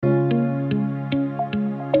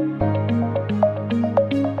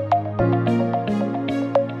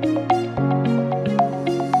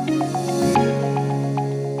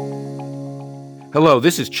Hello,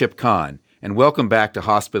 this is Chip Kahn, and welcome back to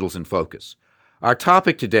Hospitals in Focus. Our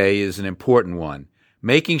topic today is an important one,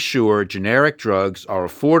 making sure generic drugs are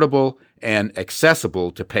affordable and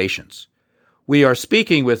accessible to patients. We are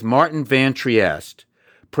speaking with Martin VanTrieste,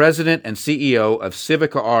 President and CEO of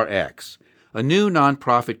Civica Rx, a new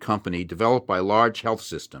nonprofit company developed by large health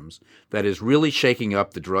systems that is really shaking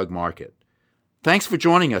up the drug market. Thanks for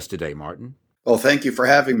joining us today, Martin. Well, thank you for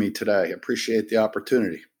having me today. I appreciate the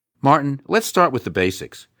opportunity. Martin, let's start with the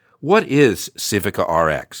basics. What is Civica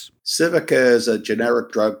Rx? Civica is a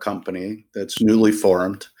generic drug company that's newly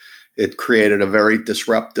formed. It created a very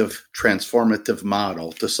disruptive, transformative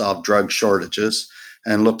model to solve drug shortages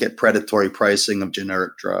and look at predatory pricing of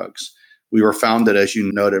generic drugs. We were founded, as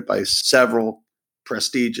you noted, by several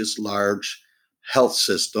prestigious large health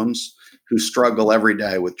systems who struggle every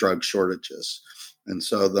day with drug shortages. And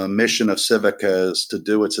so the mission of Civica is to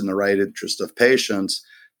do what's in the right interest of patients,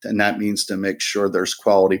 and that means to make sure there's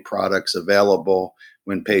quality products available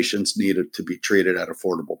when patients need it to be treated at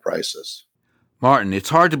affordable prices. Martin, it's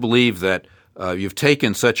hard to believe that you've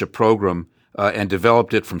taken such a program and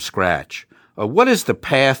developed it from scratch. What is the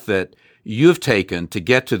path that you've taken to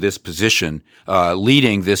get to this position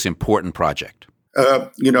leading this important project?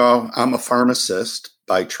 I'm a pharmacist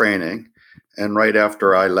by training. And right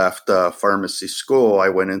after I left pharmacy school, I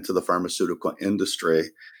went into the pharmaceutical industry.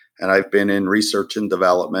 And I've been in research and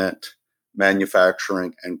development,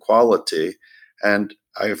 manufacturing, and quality. And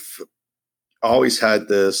I've always had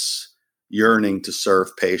this yearning to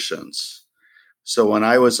serve patients. So when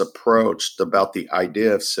I was approached about the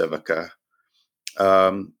idea of Civica,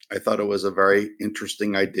 I thought it was a very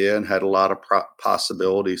interesting idea and had a lot of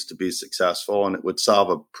possibilities to be successful, and it would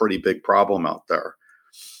solve a pretty big problem out there.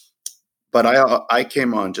 But I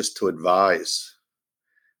came on just to advise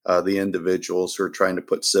the individuals who are trying to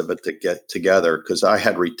put Civica to get together, because I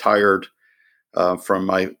had retired from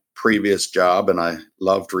my previous job and I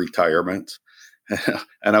loved retirement.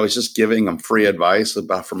 And I was just giving them free advice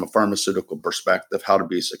about, from a pharmaceutical perspective, how to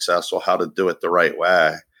be successful, how to do it the right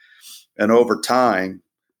way. And over time,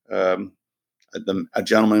 a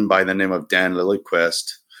gentleman by the name of Dan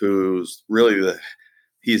Lillyquist, who's really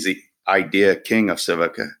he's the idea king of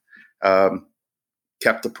Civica,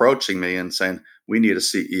 kept approaching me and saying, "We need a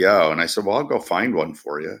CEO." And I said, "Well, I'll go find one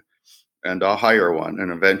for you and I'll hire one."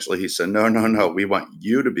 And eventually he said, No, we want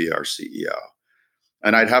you to be our CEO.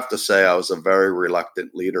 And I'd have to say I was a very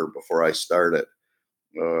reluctant leader before I started.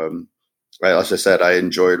 As I said, I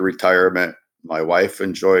enjoyed retirement. My wife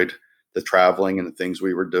enjoyed the traveling and the things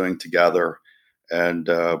we were doing together. And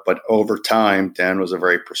but over time, Dan was a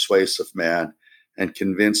very persuasive man and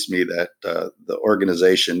convinced me that the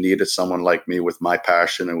organization needed someone like me with my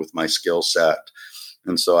passion and with my skill set.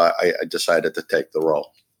 And so I decided to take the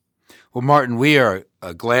role. Well, Martin, we are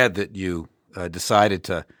glad that you decided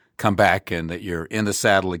to come back and that you're in the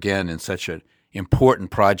saddle again in such an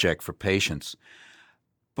important project for patients.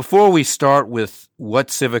 Before we start with what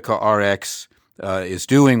Civica Rx is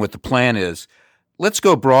doing, what the plan is, let's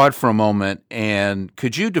go broad for a moment. And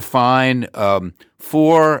could you define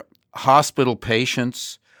for hospital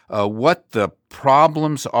patients what the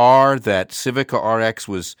problems are that Civica Rx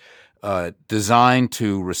was designed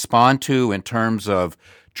to respond to in terms of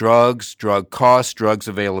drugs, drug costs, drugs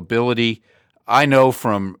availability? I know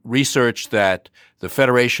from research that the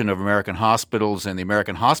Federation of American Hospitals and the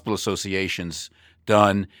American Hospital Association's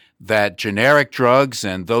done that generic drugs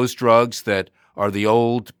and those drugs that are the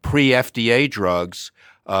old pre-FDA drugs,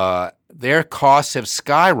 their costs have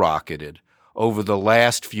skyrocketed over the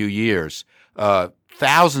last few years,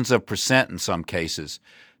 thousands of % in some cases.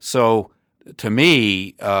 So to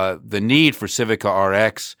me, the need for Civica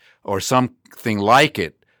Rx or something like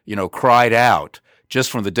it, cried out just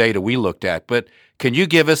from the data we looked at. But can you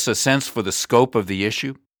give us a sense for the scope of the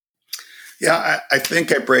issue? Yeah, I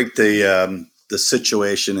think I break the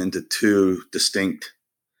situation into two distinct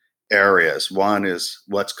areas. One is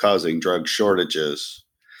what's causing drug shortages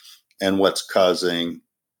and what's causing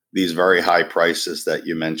these very high prices that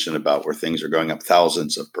you mentioned about, where things are going up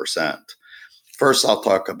thousands of %. First, I'll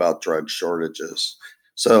talk about drug shortages.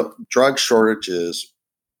 So drug shortages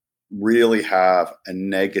really have a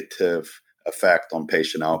negative effect on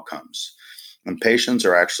patient outcomes. And patients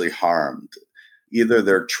are actually harmed. Either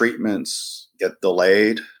their treatments get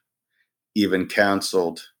delayed, even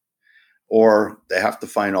canceled, or they have to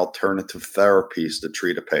find alternative therapies to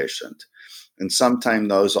treat a patient. And sometimes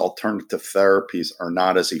those alternative therapies are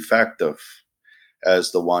not as effective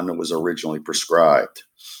as the one that was originally prescribed.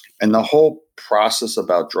 And the whole process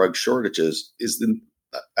about drug shortages is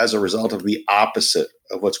as a result of the opposite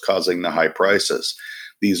of what's causing the high prices.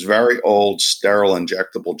 These very old sterile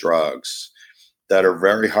injectable drugs that are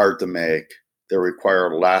very hard to make, that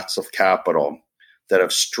require lots of capital, that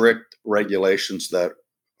have strict regulations that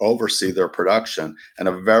oversee their production, and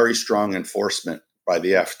a very strong enforcement by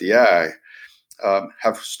the FDA,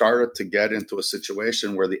 have started to get into a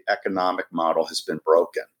situation where the economic model has been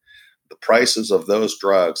broken. The prices of those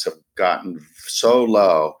drugs have gotten so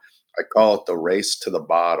low, I call it the race to the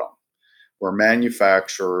bottom, where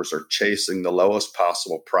manufacturers are chasing the lowest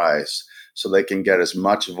possible price so they can get as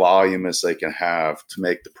much volume as they can have to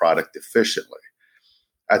make the product efficiently.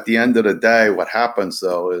 At the end of the day, what happens,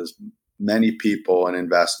 though, is many people and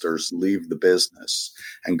investors leave the business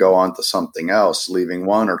and go on to something else, leaving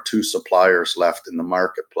one or two suppliers left in the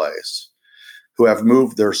marketplace who have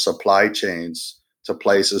moved their supply chains to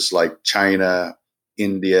places like China,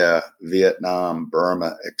 India, Vietnam,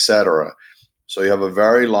 Burma, etc. So you have a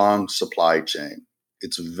very long supply chain.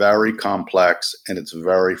 It's very complex and it's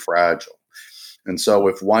very fragile. And so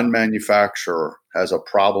if one manufacturer has a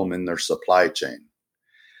problem in their supply chain,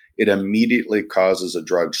 it immediately causes a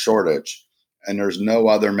drug shortage, and there's no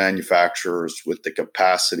other manufacturers with the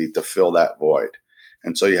capacity to fill that void.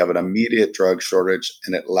 And so you have an immediate drug shortage,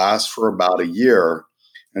 and it lasts for about a year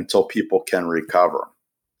until people can recover.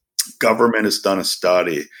 Government has done a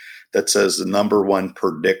study that says the number one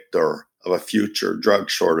predictor of a future drug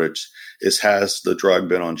shortage is, has the drug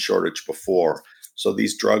been on shortage before? So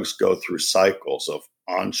these drugs go through cycles of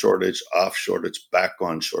on shortage, off shortage, back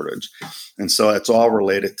on shortage. And so it's all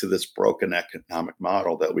related to this broken economic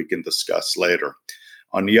model that we can discuss later.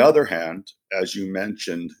 On the other hand, as you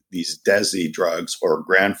mentioned, these DESI drugs or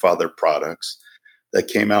grandfather products that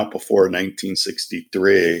came out before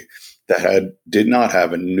 1963 that did not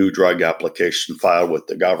have a new drug application filed with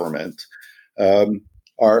the government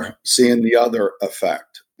are seeing the other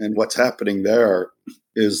effect. And what's happening there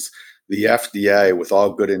is the FDA, with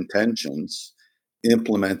all good intentions,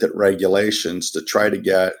 implemented regulations to try to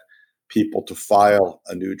get people to file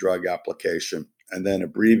a new drug application and then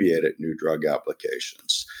abbreviated new drug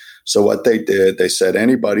applications. So what they did, they said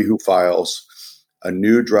anybody who files a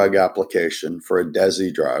new drug application for a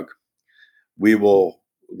DESI drug, we will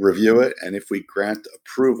review it, and if we grant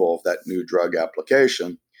approval of that new drug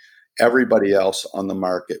application, everybody else on the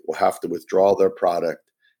market will have to withdraw their product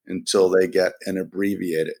until they get an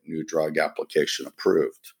abbreviated new drug application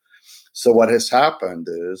approved. So what has happened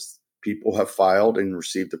is people have filed and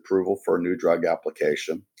received approval for a new drug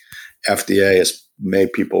application. FDA has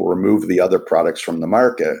made people remove the other products from the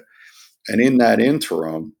market. And in that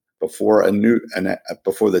interim, before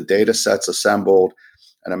the data set's assembled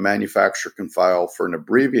and a manufacturer can file for an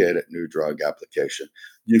abbreviated new drug application,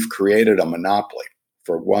 you've created a monopoly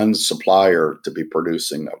for one supplier to be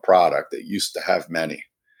producing a product that used to have many.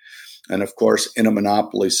 And of course, in a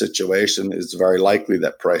monopoly situation, it's very likely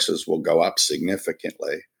that prices will go up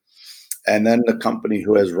significantly. And then the company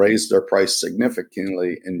who has raised their price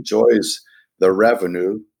significantly enjoys the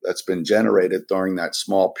revenue that's been generated during that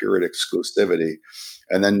small period of exclusivity.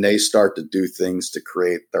 And then they start to do things to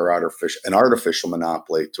create an artificial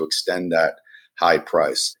monopoly to extend that high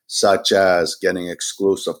price, such as getting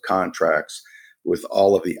exclusive contracts with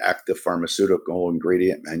all of the active pharmaceutical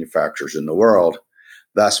ingredient manufacturers in the world,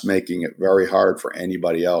 thus making it very hard for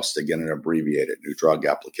anybody else to get an abbreviated new drug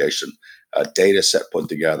application data set put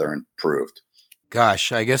together and approved.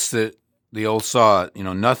 Gosh, I guess the old saw,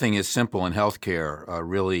 nothing is simple in healthcare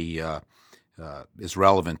really is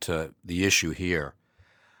relevant to the issue here.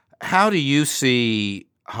 How do you see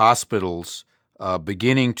hospitals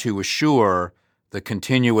beginning to assure the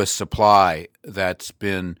continuous supply that's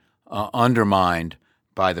been undermined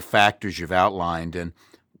by the factors you've outlined? And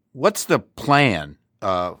what's the plan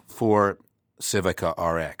for Civica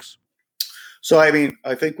Rx? So,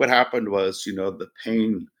 I think what happened was, the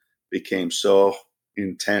pain became so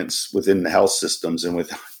intense within the health systems and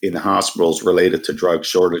in hospitals related to drug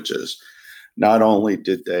shortages. Not only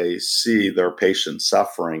did they see their patients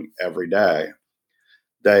suffering every day,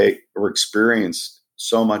 they were experiencing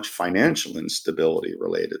so much financial instability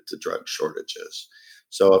related to drug shortages.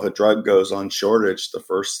 So if a drug goes on shortage, the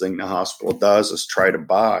first thing the hospital does is try to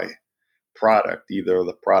buy product, either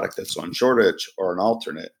the product that's on shortage or an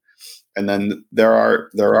alternate. And then there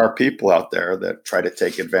are people out there that try to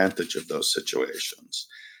take advantage of those situations.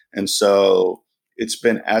 And so it's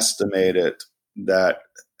been estimated that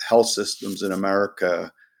health systems in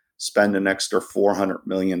America spend an extra $400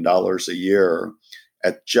 million a year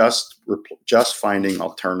at just finding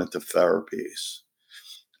alternative therapies.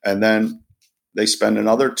 And then they spend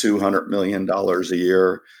another $200 million a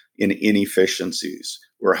year in inefficiencies,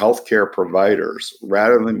 where healthcare providers,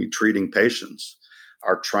 rather than be treating patients,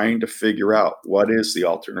 are trying to figure out what is the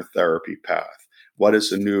alternate therapy path. What is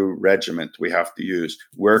the new regiment we have to use?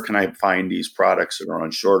 Where can I find these products that are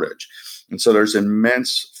on shortage? And so there's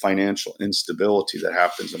immense financial instability that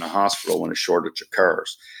happens in a hospital when a shortage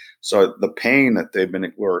occurs. So the pain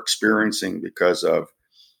that were experiencing because of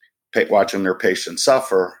watching their patients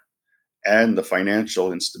suffer and the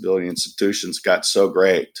financial instability in institutions got so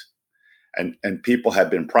great. And people had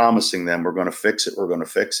been promising them, we're going to fix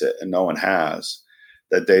it, and no one has,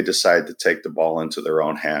 that they decided to take the ball into their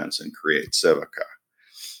own hands and create Civica.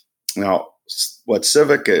 Now, what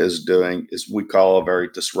Civica is doing is we call a very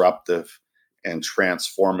disruptive and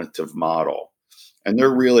transformative model. And there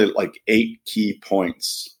are really like 8 key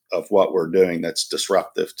points of what we're doing that's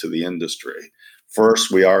disruptive to the industry.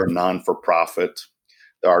 First, we are non-for-profit.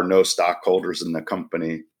 There are no stockholders in the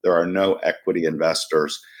company. There are no equity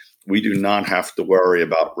investors. We do not have to worry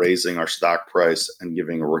about raising our stock price and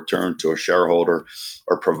giving a return to a shareholder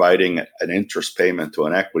or providing an interest payment to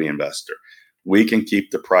an equity investor. We can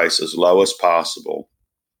keep the price as low as possible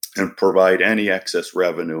and provide any excess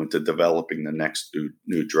revenue into developing the next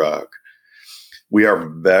new drug. We are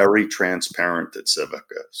very transparent at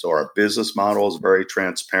Civica. So our business model is very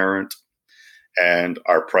transparent and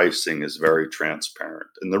our pricing is very transparent.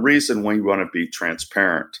 And the reason we want to be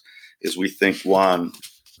transparent is we think, one,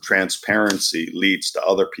 transparency leads to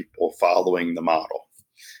other people following the model.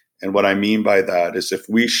 And what I mean by that is if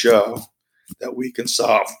we show that we can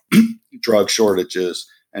solve drug shortages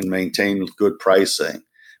and maintain good pricing,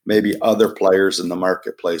 maybe other players in the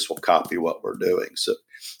marketplace will copy what we're doing. So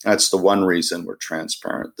that's the one reason we're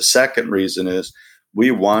transparent. The second reason is we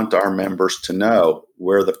want our members to know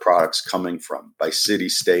where the product's coming from by city,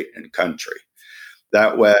 state, and country.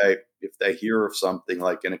 That way, if they hear of something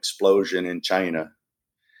like an explosion in China,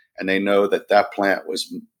 and they know that that plant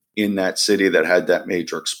was in that city that had that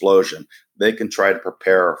major explosion, they can try to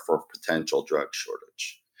prepare for a potential drug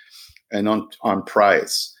shortage. And on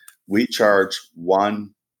price, we charge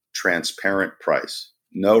one transparent price,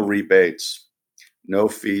 no rebates, no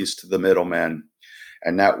fees to the middlemen.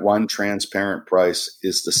 And that one transparent price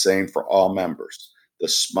is the same for all members. The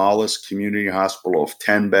smallest community hospital of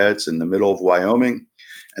 10 beds in the middle of Wyoming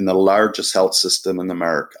and the largest health system in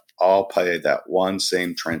America all pay that one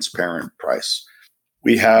same transparent price.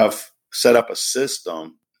 We have set up a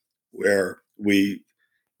system where we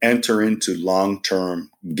enter into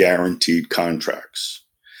long-term guaranteed contracts.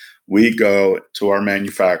 We go to our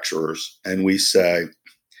manufacturers and we say,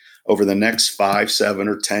 over the next 5, 7,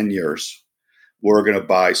 or 10 years, we're going to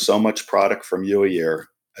buy so much product from you a year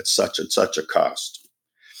at such and such a cost.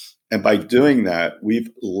 And by doing that, we've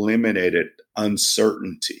eliminated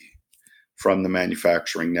uncertainty from the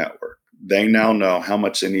manufacturing network. They now know how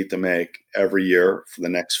much they need to make every year for the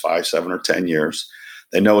next 5, 7, or 10 years.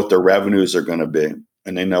 They know what their revenues are going to be,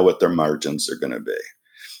 and they know what their margins are going to be.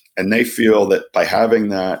 And they feel that by having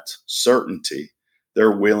that certainty,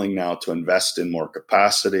 they're willing now to invest in more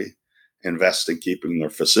capacity, invest in keeping their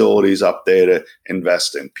facilities updated,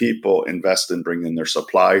 invest in people, invest in bringing their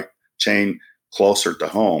supply chain closer to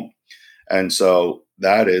home. And so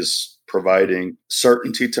that is providing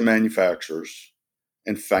certainty to manufacturers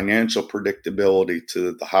and financial predictability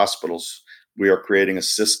to the hospitals. We are creating a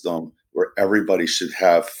system where everybody should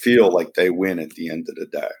feel like they win at the end of the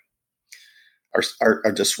day.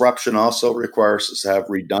 Our disruption also requires us to have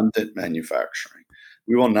redundant manufacturing.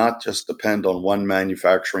 We will not just depend on one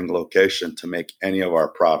manufacturing location to make any of our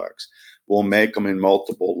products. We'll make them in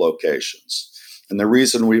multiple locations. And the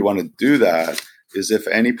reason we want to do that is if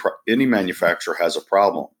any manufacturer has a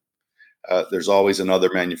problem, there's always another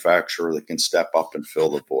manufacturer that can step up and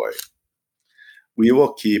fill the void. We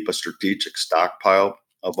will keep a strategic stockpile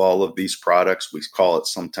of all of these products. We call it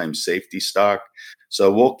sometimes safety stock.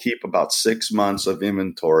 So we'll keep about 6 months of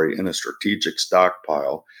inventory in a strategic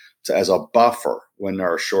stockpile as a buffer when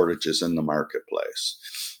there are shortages in the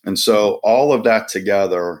marketplace. And so all of that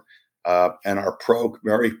together and our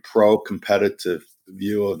very pro-competitive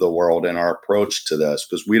view of the world and our approach to this,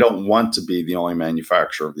 because we don't want to be the only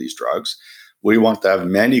manufacturer of these drugs. We want to have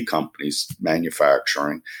many companies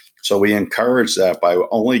manufacturing. So we encourage that by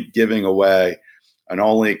only giving away and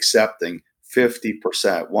only accepting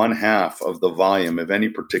 50%, one half of the volume of any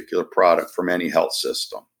particular product from any health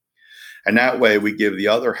system. And that way we give the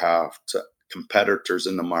other half to competitors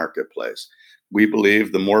in the marketplace. We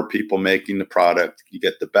believe the more people making the product, you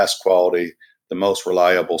get the best quality, the most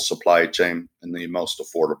reliable supply chain, and the most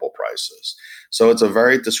affordable prices. So it's a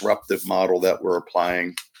very disruptive model that we're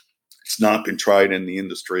applying. It's not been tried in the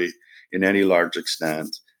industry in any large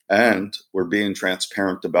extent, and we're being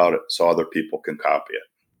transparent about it so other people can copy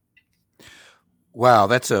it. Wow,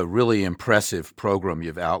 that's a really impressive program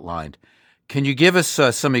you've outlined. Can you give us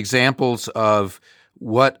some examples of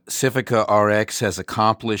what Civica Rx has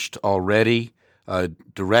accomplished already,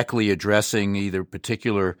 directly addressing either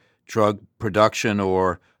particular drug production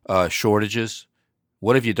or shortages?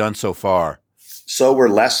 What have you done so far? So we're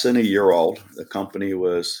less than a year old. The company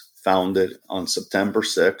was founded on September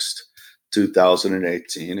 6th,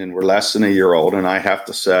 2018, and we're less than a year old. And I have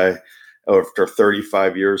to say, after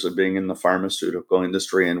 35 years of being in the pharmaceutical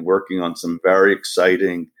industry and working on some very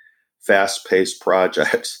exciting, fast-paced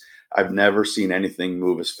projects, I've never seen anything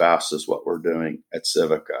move as fast as what we're doing at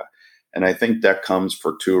Civica. And I think that comes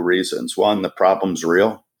for two reasons. One, the problem's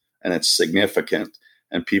real and it's significant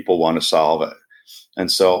and people want to solve it.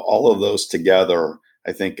 And so all of those together,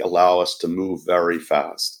 I think, allow us to move very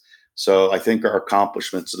fast. So I think our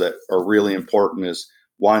accomplishments that are really important is,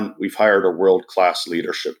 one, we've hired a world-class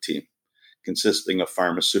leadership team consisting of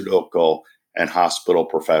pharmaceutical and hospital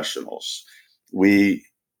professionals. We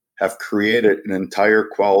have created an entire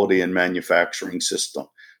quality and manufacturing system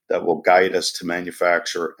that will guide us to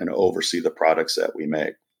manufacture and oversee the products that we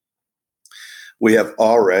make. We have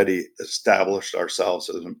already established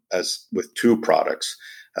ourselves as with two products.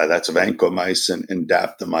 That's vancomycin and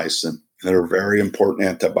daptomycin. That are very important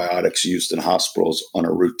antibiotics used in hospitals on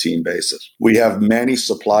a routine basis. We have many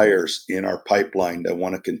suppliers in our pipeline that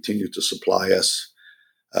want to continue to supply us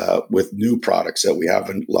with new products that we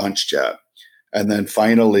haven't launched yet. And then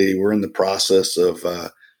finally, we're in the process of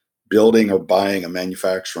building or buying a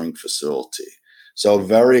manufacturing facility. So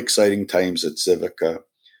very exciting times at Civica.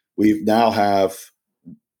 We now have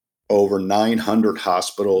over 900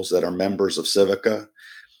 hospitals that are members of Civica,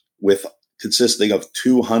 consisting of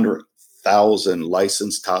 200,000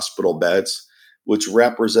 licensed hospital beds, which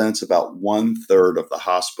represents about 1/3 of the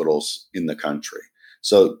hospitals in the country.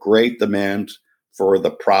 So great demand for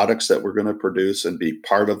the products that we're going to produce and be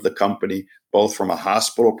part of the company, both from a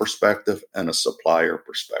hospital perspective and a supplier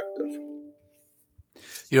perspective.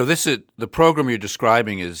 The program you're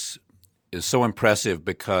describing is so impressive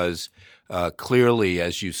because clearly,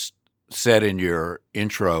 as you said in your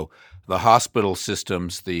intro, the hospital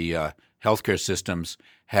systems, the healthcare systems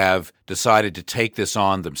have decided to take this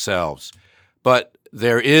on themselves. But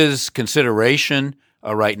there is consideration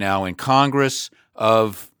right now in Congress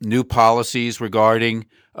of new policies regarding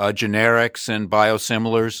generics and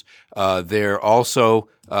biosimilars. There also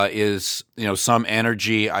is some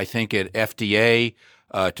energy, I think, at FDA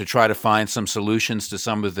to try to find some solutions to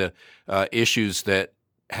some of the issues that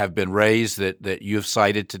have been raised that you've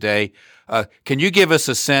cited today. Can you give us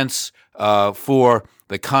a sense for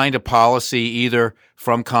the kind of policy, either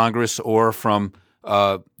from Congress or from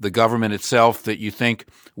the government itself, that you think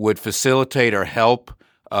would facilitate or help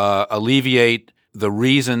alleviate the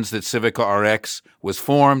reasons that Civica Rx was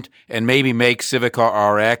formed, and maybe make Civica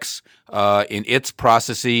Rx in its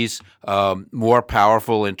processes more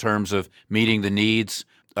powerful in terms of meeting the needs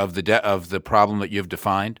of the problem that you've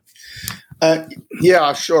defined?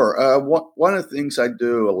 Yeah, sure. One of the things I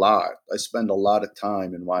do a lot, I spend a lot of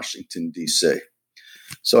time in Washington, D.C.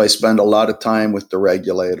 So I spend a lot of time with the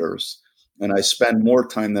regulators, and I spend more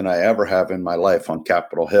time than I ever have in my life on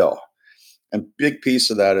Capitol Hill. And a big piece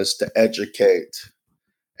of that is to educate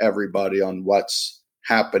everybody on what's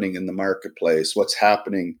happening in the marketplace, what's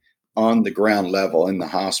happening on the ground level in the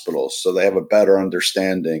hospitals, so they have a better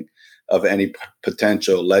understanding of any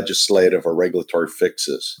potential legislative or regulatory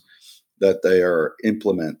fixes that they are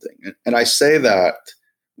implementing. And I say that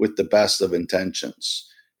with the best of intentions.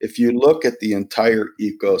 If you look at the entire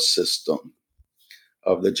ecosystem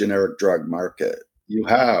of the generic drug market, you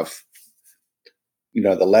have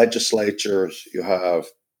the legislatures, you have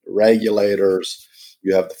regulators,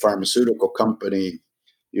 you have the pharmaceutical company,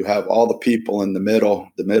 you have all the people in the middle,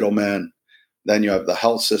 the middlemen, then you have the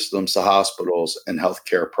health systems, the hospitals, and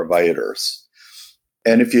healthcare providers.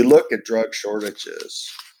 And if you look at drug shortages,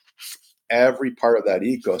 every part of that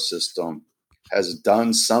ecosystem has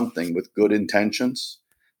done something with good intentions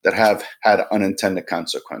that have had unintended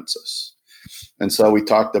consequences. And so we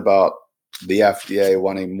talked about the FDA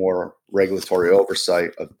wanting more regulatory oversight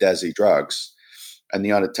of DESI drugs. And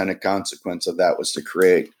the unintended consequence of that was to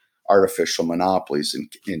create artificial monopolies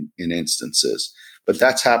in instances. But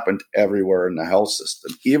that's happened everywhere in the health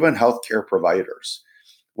system. Even healthcare providers,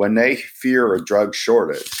 when they fear a drug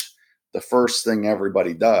shortage, the first thing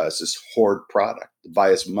everybody does is hoard product,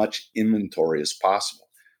 buy as much inventory as possible.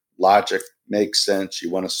 Logic makes sense. You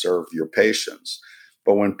want to serve your patients.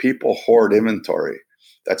 But when people hoard inventory,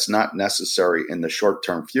 that's not necessary in the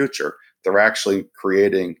short-term future. They're actually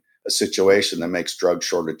creating a situation that makes drug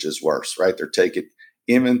shortages worse, right? They're taking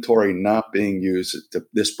inventory not being used at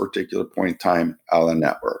this particular point in time out of the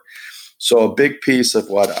network. So a big piece of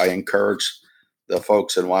what I encourage the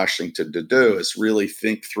folks in Washington to do is really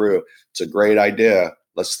think through, it's a great idea.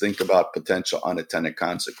 Let's think about potential unintended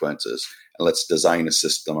consequences and let's design a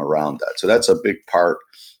system around that. So that's a big part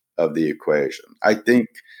of the equation. I think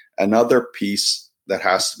another piece that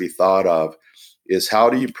has to be thought of is how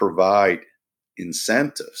do you provide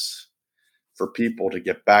incentives for people to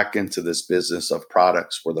get back into this business of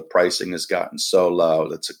products where the pricing has gotten so low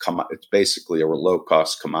that it's basically a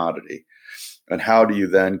low-cost commodity. And how do you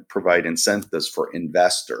then provide incentives for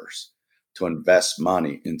investors to invest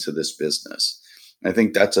money into this business? And I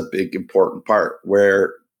think that's a big important part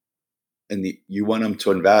where you want them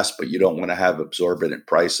to invest, but you don't want to have exorbitant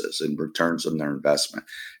prices and returns on their investment.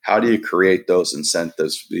 How do you create those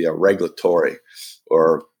incentives via regulatory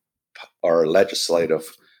or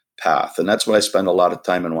legislative path? And that's what I spend a lot of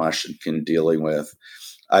time in Washington dealing with.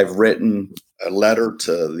 I've written a letter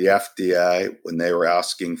to the FDA when they were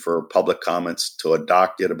asking for public comments to a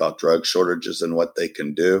docket about drug shortages and what they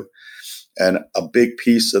can do. And a big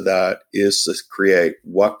piece of that is to create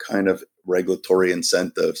what kind of regulatory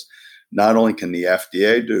incentives not only can the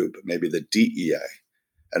FDA do, but maybe the DEA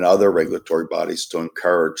and other regulatory bodies to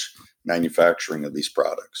encourage manufacturing of these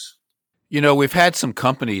products. We've had some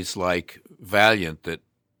companies like Vizient that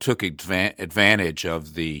took advantage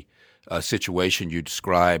of the situation you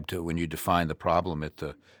described when you defined the problem at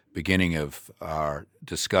the beginning of our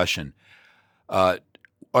discussion. Are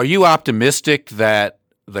you optimistic that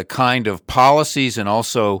the kind of policies and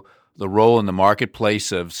also the role in the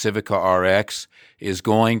marketplace of Civica Rx is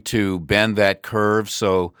going to bend that curve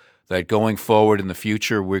so that going forward in the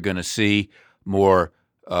future we're going to see more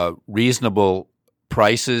reasonable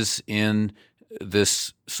prices in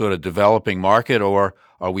this sort of developing market, or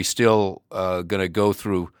are we still going to go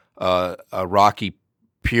through a rocky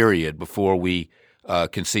period before we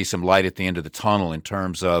can see some light at the end of the tunnel in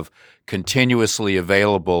terms of continuously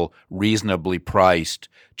available, reasonably priced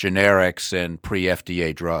generics and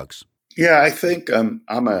pre-FDA drugs? Yeah, I think I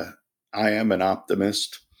am an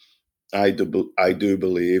optimist. I do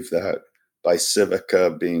believe that by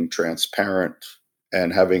Civica being transparent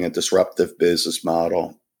and having a disruptive business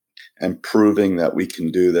model and proving that we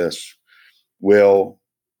can do this will,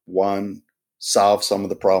 one, solve some of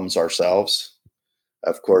the problems ourselves.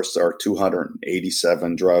 Of course, there are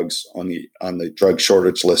 287 drugs on the drug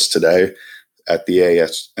shortage list today at the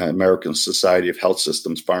American Society of Health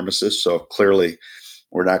Systems Pharmacists. So clearly,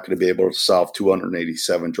 we're not going to be able to solve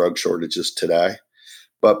 287 drug shortages today.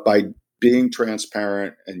 But by being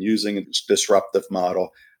transparent and using a disruptive model,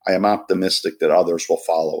 I am optimistic that others will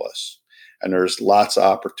follow us. And there's lots of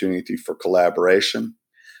opportunity for collaboration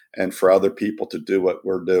and for other people to do what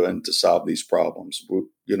we're doing to solve these problems.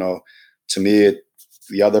 To me,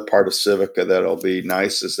 the other part of Civica that'll be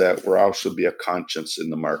nice is that we'll also be a conscience in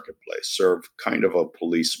the marketplace, serve kind of a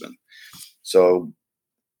policeman. So,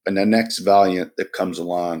 and the next Vizient that comes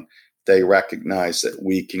along, they recognize that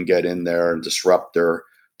we can get in there and disrupt their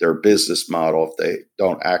business model. If they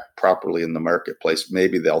don't act properly in the marketplace,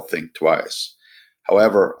 maybe they'll think twice.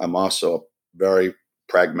 However, I'm also a very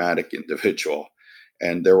pragmatic individual,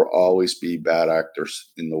 and there will always be bad actors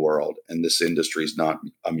in the world, and this industry is not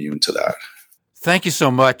immune to that. Thank you so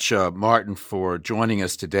much, Martin, for joining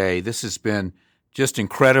us today. This has been just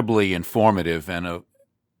incredibly informative, and of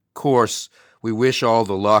course, we wish all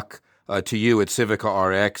the luck to you at Civica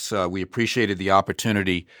Rx. We appreciated the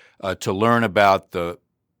opportunity to learn about the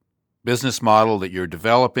business model that you're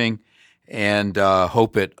developing and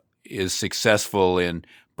hope it is successful in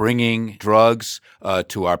bringing drugs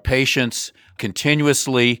to our patients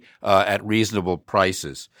continuously at reasonable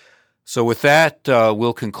prices. So with that,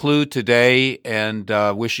 we'll conclude today and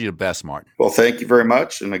wish you the best, Martin. Well, thank you very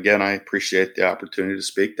much. And again, I appreciate the opportunity to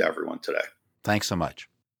speak to everyone today. Thanks so much.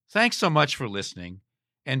 Thanks so much for listening.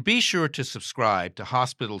 And be sure to subscribe to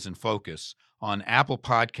Hospitals in Focus on Apple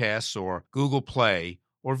Podcasts or Google Play,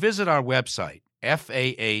 or visit our website,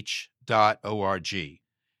 fah.org.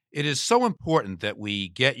 It is so important that we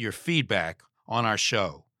get your feedback on our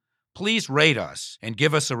show. Please rate us and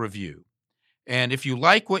give us a review. And if you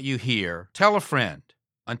like what you hear, tell a friend.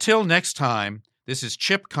 Until next time, this is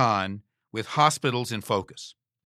Chip Kahn with Hospitals in Focus.